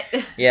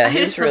 it. Yeah,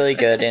 he was really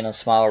good in a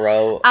small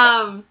role.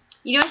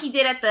 You know what he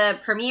did at the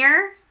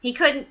premiere? He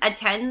couldn't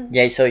attend.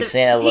 Yeah, so he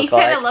sent a lookalike. He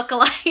sent a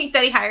lookalike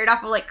that he hired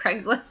off of like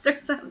Craigslist or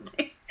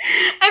something.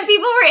 And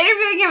people were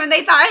interviewing him and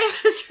they thought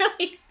it was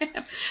really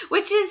him.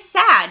 Which is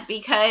sad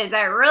because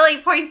that really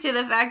points to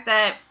the fact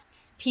that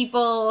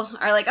people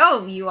are like,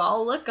 oh, you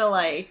all look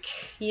alike.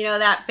 You know,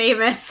 that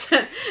famous,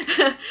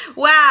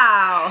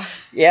 wow.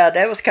 Yeah,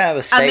 that was kind of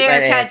a statement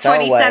America in its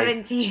own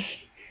way.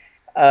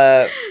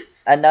 2017.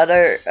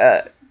 Another,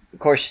 of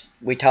course,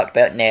 we talked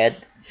about Ned,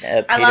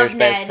 Peter's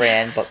best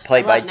friend, but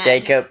played by Ned.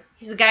 Jacob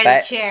He's the guy in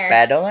the chair.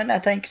 Batalon, I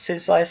think is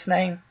his last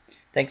name. I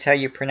think's how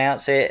you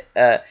pronounce it.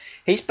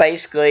 He's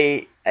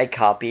basically a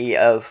copy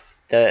of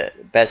the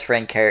best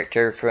friend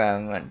character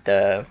from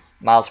the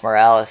Miles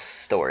Morales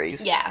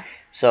stories. Yeah.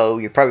 So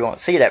you probably won't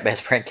see that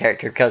best friend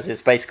character because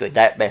it's basically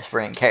that best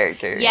friend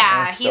character.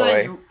 Yeah,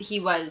 he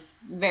was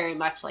very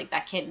much like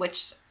that kid,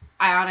 which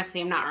I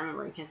honestly am not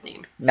remembering his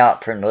name.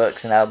 Not from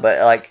looks, no,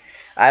 but like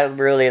I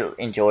really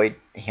enjoyed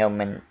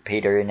him and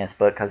Peter in this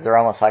book because they're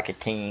almost like a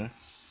team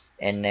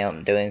and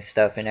them doing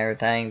stuff and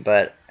everything.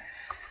 But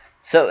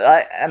so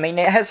I mean,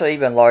 it has an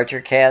even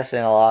larger cast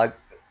and a lot of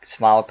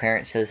small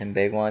appearances and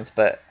big ones.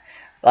 But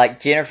like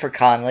Jennifer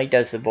Connelly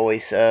does the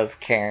voice of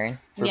Karen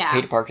for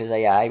Peter Parker's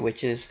AI,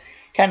 which is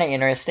kind of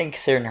interesting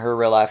considering her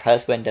real life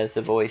husband does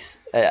the voice.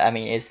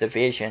 Is the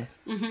Vision.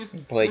 Mm-hmm.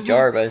 He played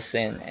Jarvis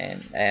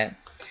and.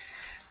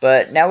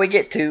 But now we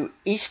get to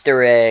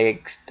Easter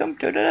eggs. Dum,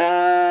 da, da,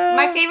 da.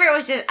 My favorite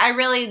was I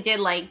really did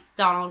like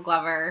Donald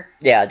Glover.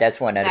 Yeah, that's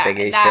one of the big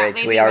Easter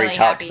eggs we already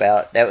talked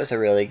about. That was a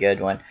really good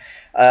one.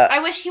 I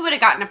wish he would have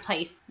gotten to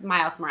play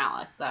Miles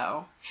Morales,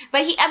 though.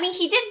 But he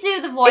did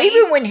do the voice.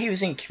 Even when he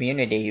was in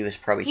Community, he was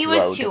probably too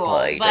old to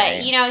play.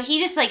 But, he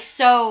just,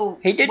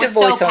 He did the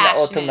voice on the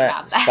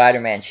Ultimate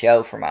Spider-Man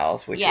show for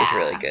Miles, which was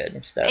really good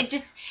and stuff.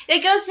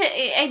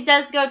 It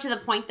does go to the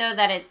point, though,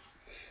 that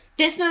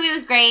this movie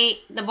was great.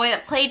 The boy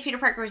that played Peter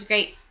Parker was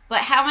great.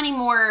 But how many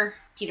more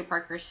Peter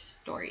Parker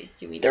stories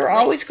do we know? They're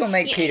always going to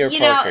make Peter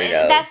Parker,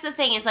 though. That's the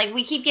thing. It's like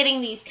we keep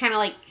getting these kind of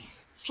like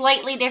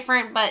slightly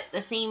different but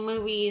the same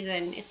movies,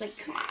 and it's like,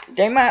 come on.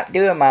 They might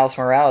do a Miles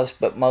Morales,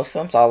 but most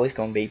of them's always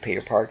going to be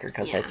Peter Parker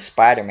because that's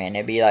Spider-Man.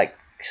 It'd be like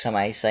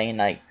somebody saying,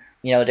 like,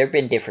 there have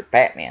been different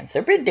Batmans.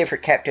 There have been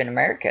different Captain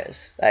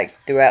Americas, like,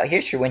 throughout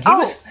history.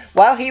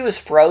 While he was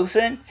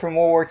frozen from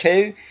World War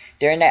II,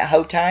 during that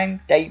whole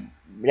time, they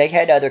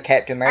had other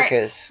Captain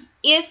Americas.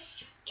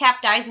 If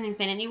Cap dies in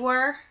Infinity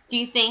War, do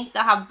you think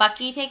they'll have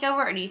Bucky take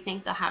over, or do you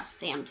think they'll have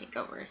Sam take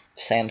over?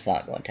 Sam's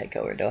not going to take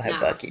over. They'll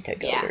have Bucky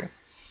take over.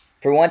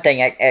 For one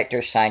thing,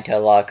 actor's signed to a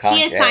lot of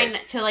contracts. He is signed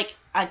to, like,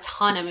 a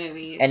ton of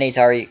movies. And he's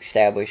already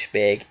established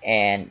big.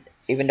 And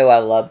even though I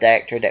love the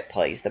actor that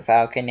plays the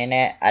Falcon in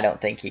that, I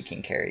don't think he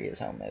can carry his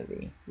own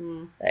movie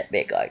that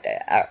big like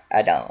that.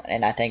 I don't.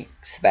 And I think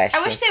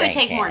Sebastian I wish they would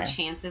take can. more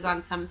chances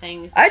on some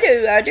things. I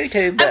do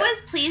too. But I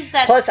was pleased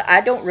that... Plus,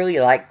 I don't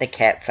really like the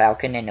Cap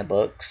Falcon in the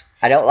books.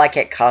 I don't like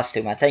that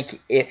costume. I think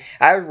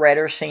I would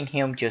rather seen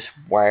him just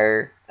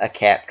wear a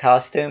Cap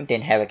costume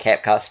than have a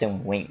Cap costume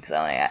with wings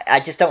on it. I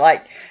just don't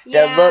like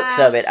the looks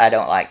of it. I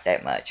don't like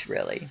that much,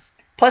 really.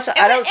 Plus,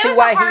 I don't see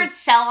why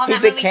he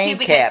became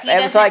Cap.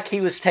 It was like he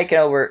was taking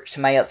over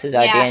somebody else's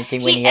identity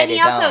when he had his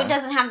own. And he also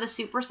doesn't have the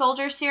super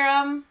soldier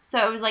serum,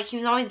 so it was like he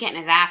was always getting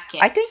his ass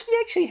kicked. I think he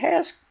actually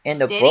has in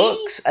the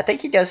books. I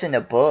think he does in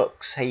the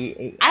books.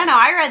 I don't know.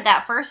 I read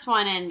that first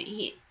one, and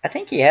I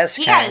think he has.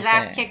 He got his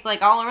ass kicked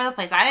like all over the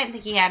place. I didn't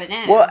think he had it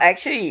in. Well,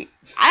 actually,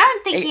 I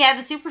don't think he had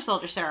the super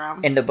soldier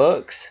serum in the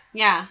books.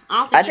 Yeah, I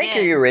don't think. I think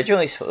he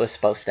originally was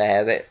supposed to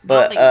have it,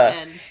 but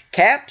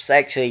Cap's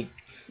actually.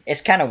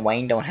 It's kind of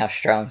waned on how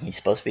strong he's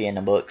supposed to be in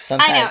the books.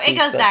 Sometimes I know, it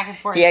goes back and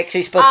forth. He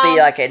actually supposed to be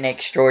like an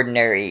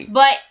extraordinary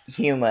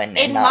human.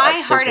 In my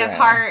heart of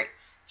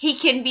hearts, he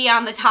can be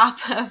on the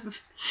top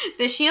of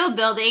the SHIELD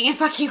building and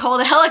fucking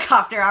hold a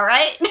helicopter,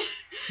 alright?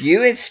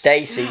 You and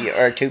Stacy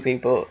are two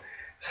people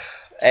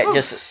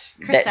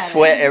that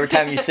sweat every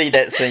time you see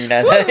that scene.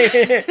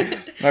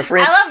 My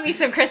friend, I love me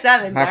some Chris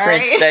Evans. My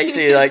friend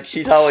Stacy,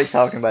 she's always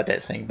talking about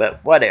that scene,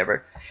 but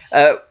whatever.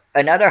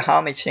 Another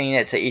homage scene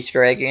that's an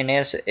Easter egg in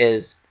this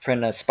is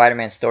from the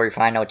Spider-Man story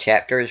final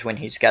chapters when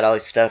he's got all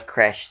his stuff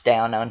crashed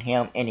down on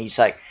him and he's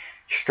like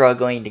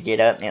struggling to get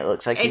up and it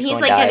looks like he's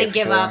going to die. And he's like going to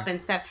give up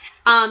and stuff.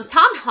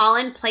 Tom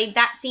Holland played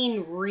that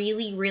scene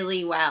really,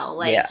 really well.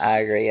 Like, yeah, I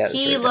agree.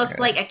 He looked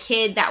like a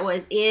kid that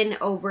was in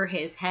over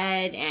his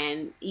head,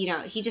 and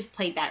he just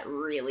played that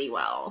really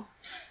well.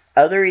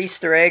 Other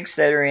Easter eggs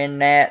that are in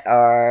that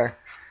are,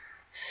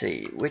 let's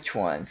see, which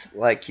ones?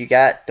 Like you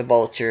got the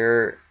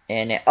Vulture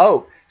and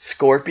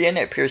Scorpion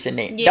that appears in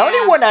it. The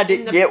only one I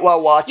didn't get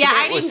while watching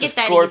it was the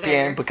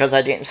Scorpion because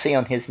I didn't see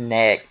on his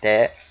neck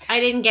that.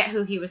 I didn't get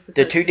who he was supposed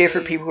to be. The two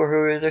different people who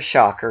are the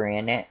Shocker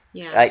in it.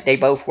 Yeah. Like they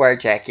both wear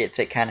jackets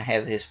that kind of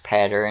have his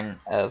pattern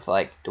of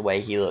like the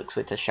way he looks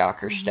with the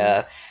Shocker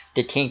stuff.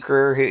 The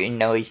Tinkerer,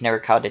 who he's never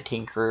called the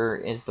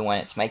Tinkerer, is the one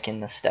that's making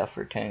the stuff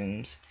for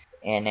Toomes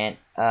in it.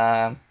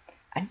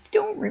 I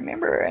don't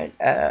remember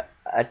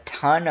a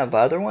ton of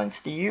other ones.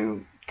 Do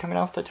you, coming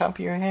off the top of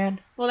your head?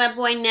 Well, that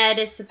boy Ned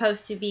is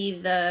supposed to be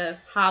the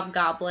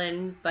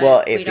Hobgoblin, but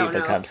Well, if we don't he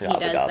know becomes if a he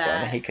does Hobgoblin,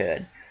 that. he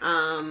could.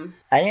 Um,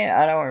 I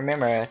don't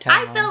remember a ton.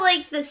 I felt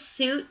like the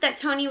suit that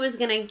Tony was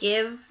gonna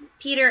give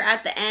Peter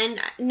at the end,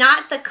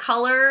 not the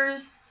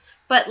colors,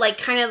 but like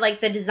kind of like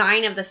the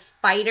design of the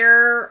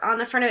spider on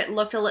the front of it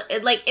looked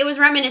it was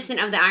reminiscent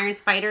of the Iron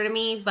Spider to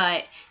me,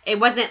 but it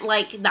wasn't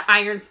like the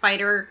Iron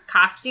Spider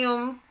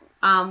costume.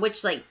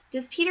 Which like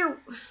does Peter?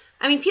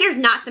 I mean, Peter's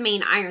not the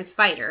main Iron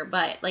Spider,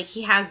 but like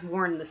he has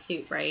worn the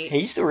suit, right?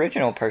 He's the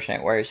original person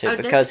that wears it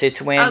because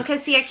it's when.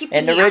 Because see, I keep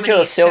in the thinking original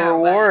Amadeus Civil Cho,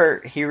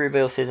 War, he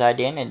reveals his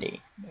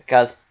identity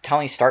because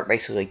Tony Stark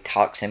basically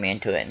talks him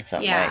into it in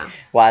some way.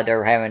 While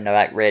they're having to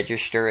like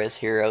register as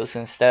heroes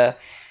and stuff,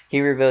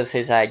 he reveals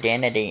his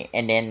identity,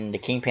 and then the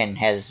Kingpin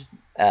has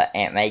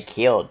Aunt May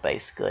killed,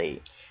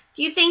 basically.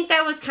 Do you think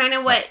that was kind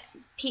of what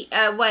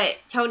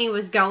Tony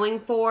was going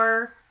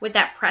for with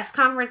that press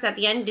conference at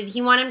the end? Did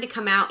he want him to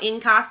come out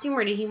in costume,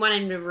 or did he want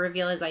him to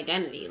reveal his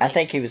identity? I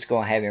think he was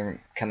going to have him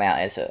come out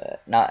as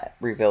not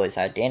reveal his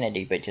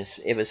identity, but just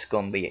it was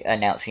going to be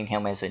announcing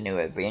him as a new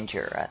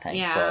Avenger. I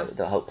think so.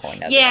 The whole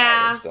point of it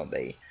was going to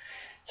be.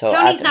 So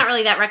Tony's not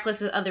really that reckless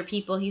with other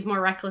people. He's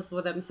more reckless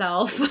with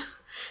himself.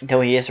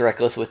 Though he is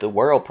reckless with the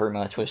world, pretty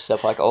much, with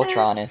stuff like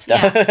Ultron and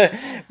stuff.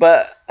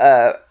 But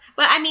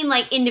I mean,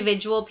 like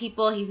individual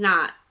people, he's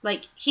not.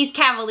 Like, he's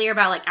cavalier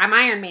about, like, I'm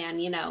Iron Man,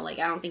 you know? Like,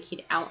 I don't think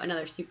he'd out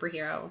another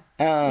superhero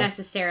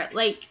necessarily.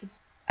 Like,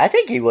 I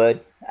think he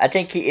would. I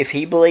think if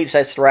he believes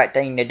that's the right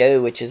thing to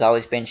do, which has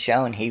always been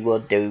shown, he will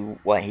do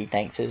what he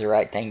thinks is the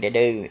right thing to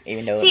do,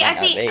 even though it might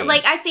not be.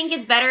 Like, I think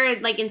it's better,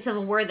 like, in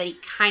Civil War that he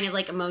kind of,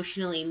 like,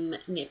 emotionally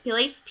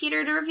manipulates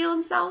Peter to reveal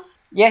himself.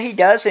 Yeah, he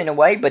does in a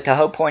way, but the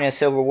whole point of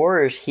Civil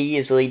War is he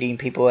is leading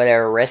people that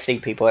are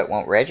arresting people that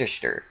won't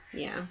register.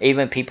 Yeah.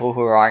 Even people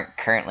who aren't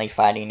currently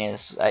fighting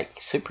as, like,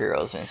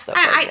 superheroes and stuff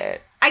like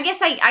that. I guess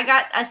I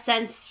got a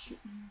sense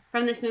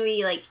from this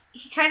movie, like,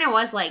 he kind of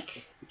was,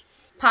 like,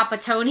 Papa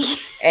Tony.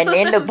 And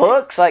in the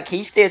books, like,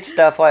 he did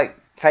stuff like,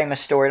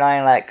 famous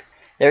storyline, like,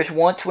 there's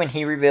once when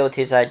he revealed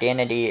his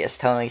identity as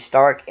Tony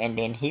Stark, and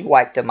then he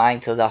wiped the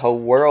minds of the whole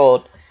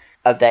world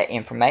of that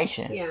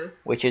information. Yeah.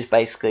 Which is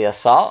basically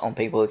assault on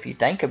people if you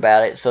think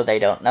about it, so they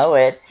don't know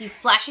it. Do you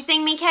flashy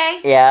thing me,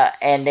 Kay? Yeah,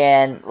 and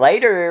then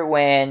later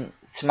when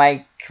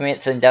somebody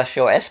commits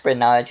industrial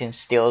espionage and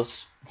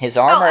steals his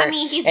armor. Oh, I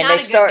mean, he's not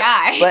a good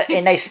guy.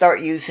 And they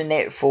start using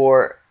it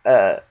for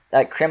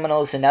like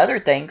criminals and other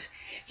things.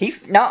 He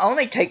not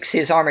only takes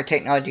his armor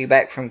technology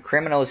back from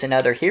criminals and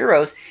other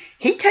heroes,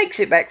 he takes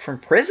it back from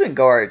prison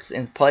guards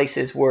in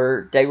places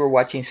where they were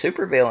watching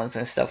supervillains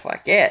and stuff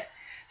like that.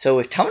 So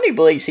if Tony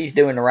believes he's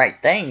doing the right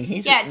thing,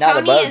 he's not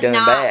Tony above doing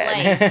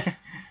bad. Like,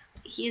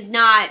 he's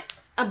not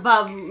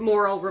above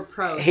moral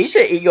reproach. He's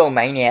an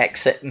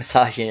egomaniac,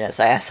 misogynist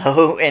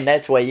asshole, and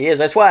that's what he is.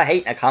 That's why I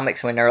hate in the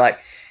comics when they're like,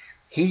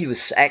 he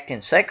was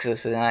acting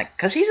sexist, and like,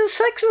 because he's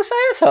a sexist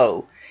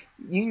asshole.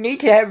 You need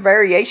to have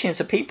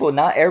variations of people.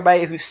 Not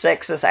everybody who's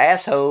sexist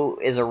asshole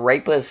is a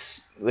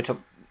rapist with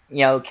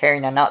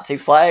carrying a Nazi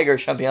flag or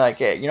something like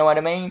that. You know what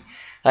I mean?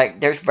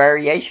 Like, there's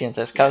variations.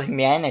 That's called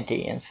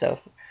humanity and stuff.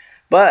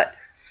 But,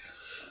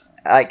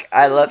 like,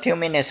 I loved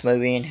him in this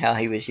movie and how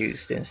he was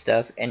used and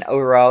stuff. And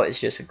overall, it's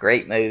just a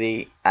great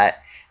movie. I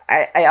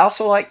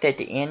also liked at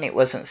the end it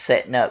wasn't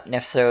setting up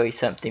necessarily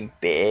something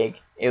big.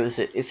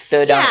 It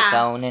stood on its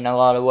own in a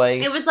lot of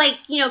ways. It was like,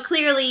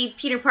 clearly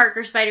Peter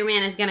Parker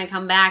Spider-Man is going to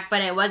come back,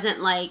 but it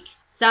wasn't like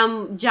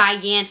some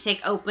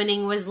gigantic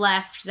opening was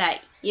left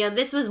that,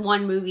 this was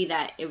one movie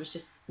that it was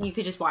just, you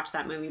could just watch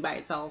that movie by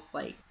itself.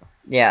 Like,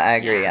 yeah, I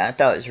agree. Yeah. I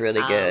thought it was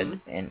really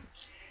good. And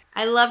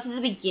I loved the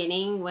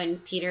beginning when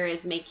Peter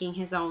is making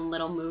his own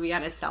little movie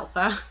on his cell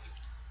phone.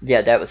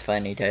 Yeah, that was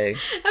funny too.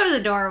 That was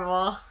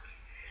adorable.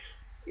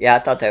 Yeah, I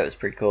thought that was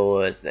pretty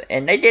cool.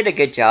 And they did a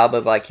good job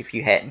of, like, if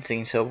you hadn't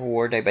seen Civil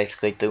War, they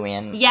basically threw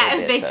in... Yeah, it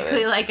was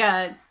basically like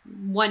a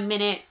 1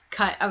 minute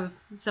cut of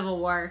Civil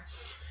War.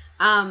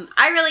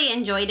 I really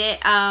enjoyed it.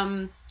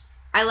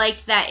 I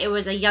liked that it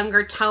was a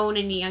younger tone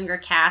and a younger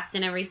cast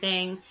and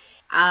everything.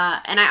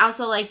 And I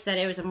also liked that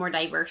it was a more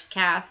diverse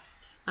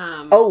cast.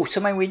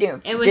 Something we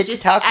didn't get to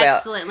talk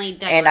excellently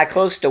about. And I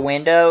closed the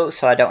window,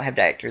 so I don't have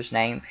the actor's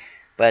name.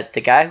 But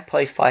the guy who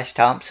plays Flash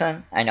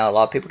Thompson, I know a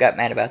lot of people got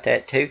mad about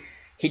that too.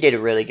 He did a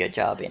really good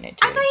job in it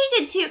too. I thought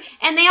he did too.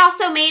 And they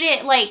also made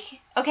it like,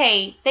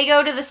 okay, they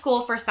go to the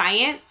school for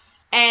science.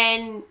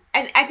 And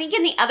I think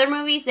in the other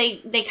movies,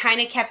 they kind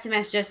of kept him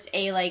as just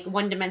a, like,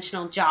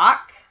 one-dimensional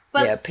jock.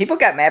 But, yeah, people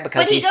got mad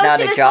because he's not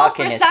a jock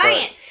in his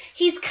book.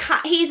 He's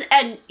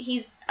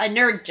a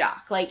nerd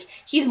jock. Like,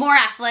 he's more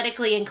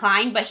athletically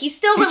inclined, but he's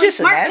still really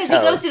smart because he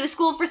goes to the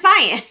school for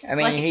science. I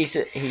mean,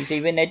 he's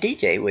even a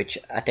DJ, which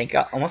I think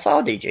almost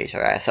all DJs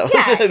are assholes.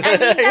 Yeah, I mean,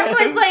 that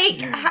was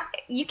like,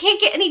 you can't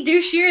get any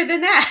douchier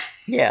than that.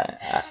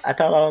 Yeah, I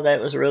thought all of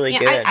that was really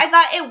good. I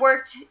thought it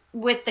worked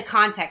with the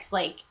context.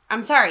 Like,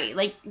 I'm sorry,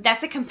 like,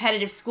 that's a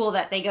competitive school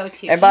that they go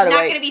to. And by he's the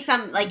not way, going to be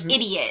some, like,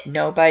 idiot.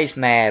 Nobody's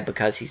mad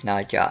because he's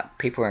not a jock.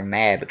 People are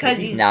mad because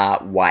he's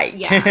not white.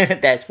 Yeah.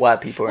 That's why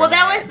people are mad.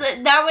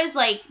 Well, that was,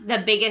 like, the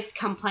biggest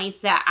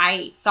complaints that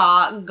I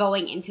saw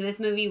going into this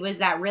movie was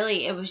that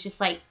really it was just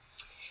like,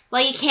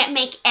 well, you can't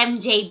make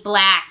MJ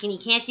black, and you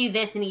can't do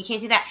this, and you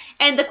can't do that.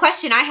 And the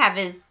question I have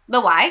is,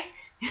 but why?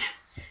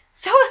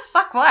 So the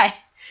fuck why?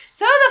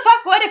 So the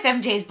fuck what if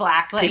MJ's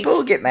black? Like,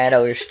 people get mad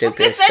over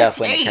stupid stuff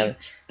when it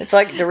comes. It's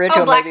like the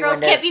original black movie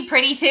girls can't be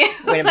pretty too.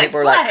 When like, people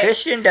were like,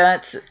 Kristen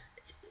Dunst's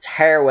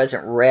hair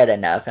wasn't red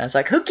enough, and I was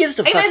like, who gives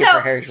a fuck if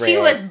her hair's red? She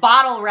was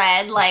bottle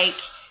red, like.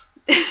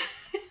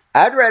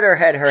 I'd rather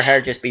had her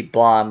hair just be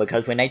blonde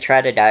because when they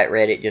tried to dye it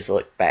red, it just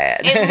looked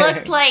bad. It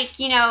looked like,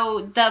 you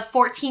know, the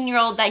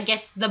 14-year-old that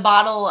gets the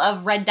bottle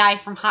of red dye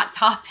from Hot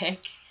Topic.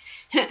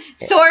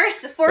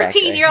 Source,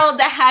 14-year-old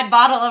that had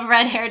bottle of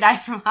red hair dye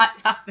from Hot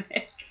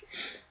Topic.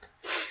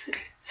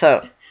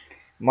 So,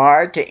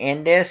 Mar, to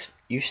end this,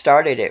 you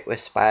started it with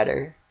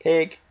Spider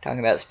Pig, talking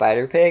about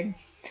Spider Pig.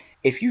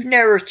 If you've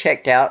never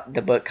checked out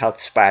the book called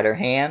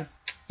Spider-Ham,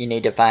 you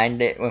need to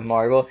find it with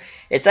Marvel.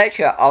 It's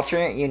actually an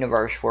alternate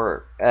universe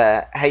where,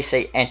 how you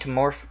say,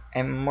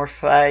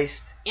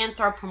 anthropomorphized?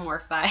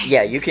 Anthropomorphized.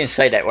 Yeah, you can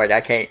say that word,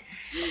 I can't.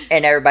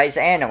 And everybody's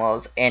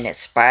animals, and it's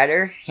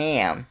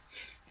Spider-Ham.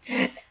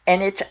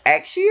 And it's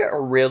actually a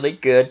really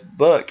good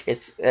book.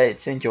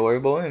 It's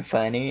enjoyable and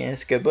funny, and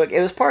it's a good book.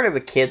 It was part of a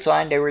kids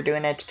line they were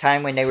doing at the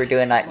time when they were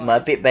doing like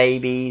Muppet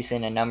Babies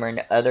and a number of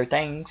other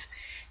things.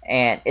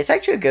 And it's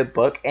actually a good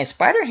book. And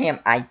Spider-Ham,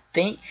 I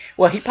think,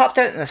 well, he popped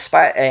up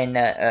in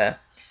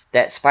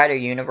that Spider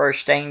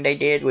Universe thing they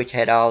did, which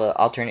had all the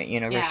alternate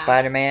universe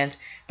Spider-Mans.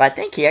 But I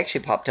think he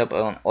actually popped up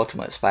on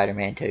Ultimate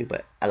Spider-Man too.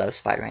 But I love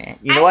Spider-Man.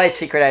 You know what his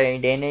secret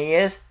identity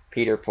is?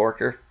 Peter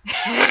Porker.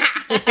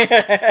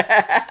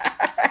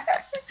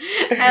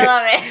 I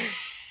love it.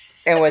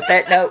 And with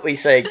that note, we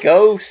say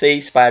go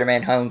see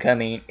Spider-Man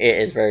Homecoming. It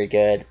is very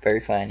good, very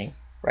funny.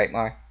 Right,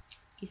 Mar?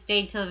 You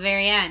stayed till the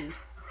very end.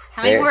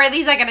 How many more of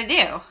these I gotta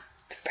do?